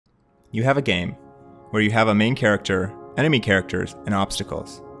You have a game where you have a main character, enemy characters, and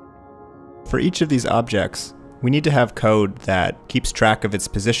obstacles. For each of these objects, we need to have code that keeps track of its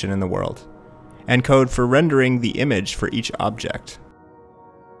position in the world, and code for rendering the image for each object.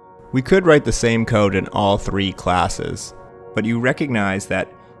 We could write the same code in all three classes, but you recognize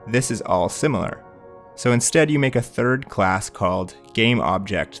that this is all similar. So instead you make a third class called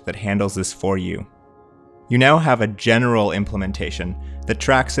GameObject that handles this for you. You now have a general implementation that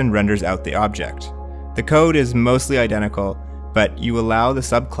tracks and renders out the object. The code is mostly identical, but you allow the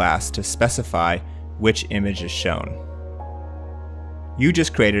subclass to specify which image is shown. You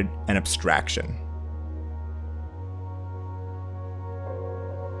just created an abstraction.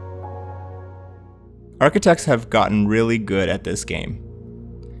 Architects have gotten really good at this game,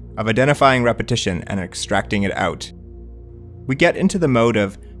 of identifying repetition and extracting it out. We get into the mode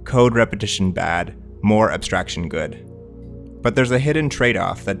of code repetition bad, more abstraction good. But there's a hidden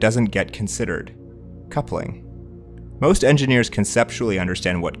trade-off that doesn't get considered: coupling. Most engineers conceptually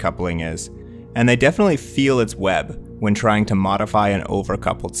understand what coupling is, and they definitely feel its web when trying to modify an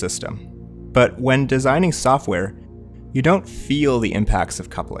overcoupled system. But when designing software, you don't feel the impacts of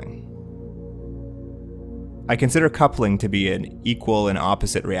coupling. I consider coupling to be an equal and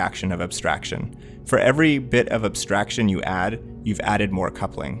opposite reaction of abstraction. For every bit of abstraction you add, you've added more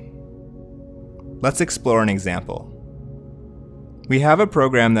coupling. Let's explore an example. We have a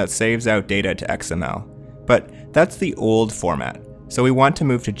program that saves out data to XML, but that's the old format, so we want to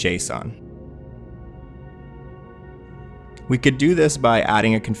move to JSON. We could do this by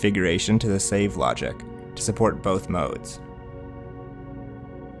adding a configuration to the save logic to support both modes.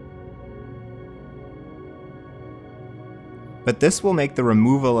 But this will make the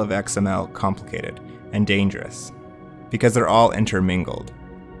removal of XML complicated and dangerous, because they're all intermingled.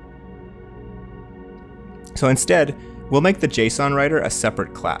 So instead, we'll make the JSON writer a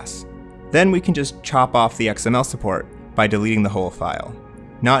separate class. Then we can just chop off the XML support by deleting the whole file,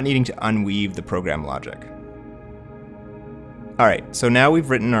 not needing to unweave the program logic. Alright, so now we've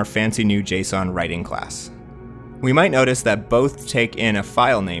written our fancy new JSON writing class. We might notice that both take in a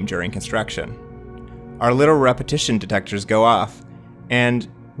file name during construction. Our little repetition detectors go off and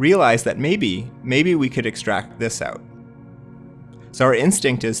realize that maybe we could extract this out. So our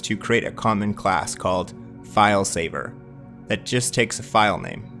instinct is to create a common class called FileSaver that just takes a file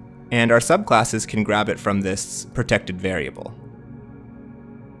name, and our subclasses can grab it from this protected variable.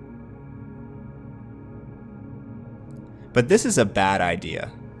 But this is a bad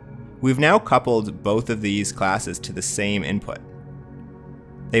idea. We've now coupled both of these classes to the same input.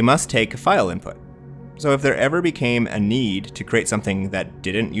 They must take a file input. So if there ever became a need to create something that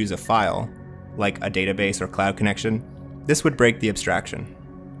didn't use a file, like a database or cloud connection, this would break the abstraction.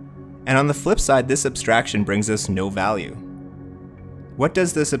 And on the flip side, this abstraction brings us no value. What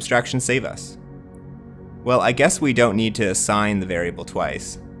does this abstraction save us? Well, I guess we don't need to assign the variable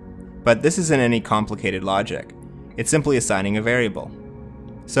twice. But this isn't any complicated logic. It's simply assigning a variable.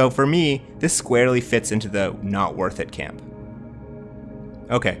 So for me, this squarely fits into the not worth it camp.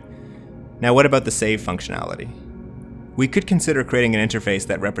 Okay, now what about the save functionality? We could consider creating an interface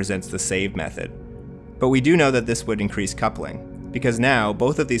that represents the save method, but we do know that this would increase coupling, because now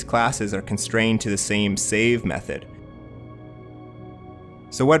both of these classes are constrained to the same save method.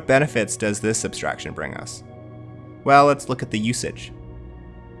 So what benefits does this abstraction bring us? Well, let's look at the usage.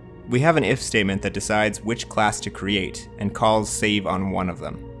 We have an if statement that decides which class to create and calls save on one of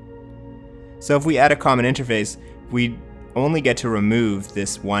them. So if we add a common interface, we only get to remove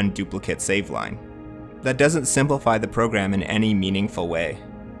this one duplicate save line. That doesn't simplify the program in any meaningful way.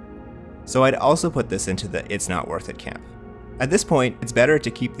 So I'd also put this into the it's not worth it camp. At this point, it's better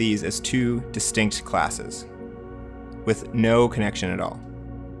to keep these as two distinct classes, with no connection at all.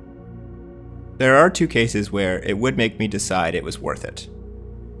 There are two cases where it would make me decide it was worth it.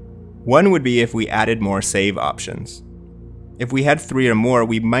 One would be if we added more save options. If we had 3 or more,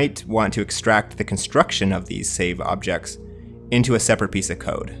 we might want to extract the construction of these save objects into a separate piece of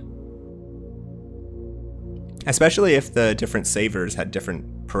code. Especially if the different savers had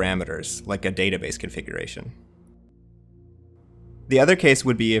different parameters, like a database configuration. The other case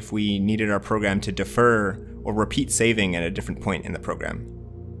would be if we needed our program to defer or repeat saving at a different point in the program.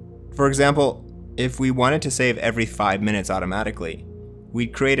 For example, if we wanted to save every 5 minutes automatically,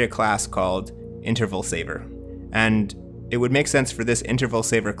 we'd create a class called interval saver, and it would make sense for this interval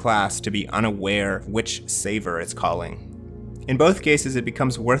saver class to be unaware of which saver it's calling. In both cases, it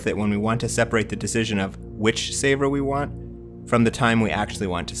becomes worth it when we want to separate the decision of which saver we want from the time we actually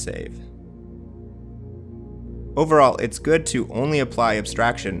want to save. Overall, it's good to only apply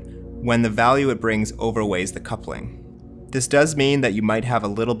abstraction when the value it brings overweighs the coupling. This does mean that you might have a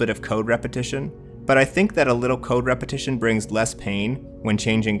little bit of code repetition, but I think that a little code repetition brings less pain when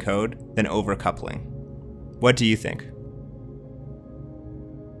changing code than overcoupling. What do you think?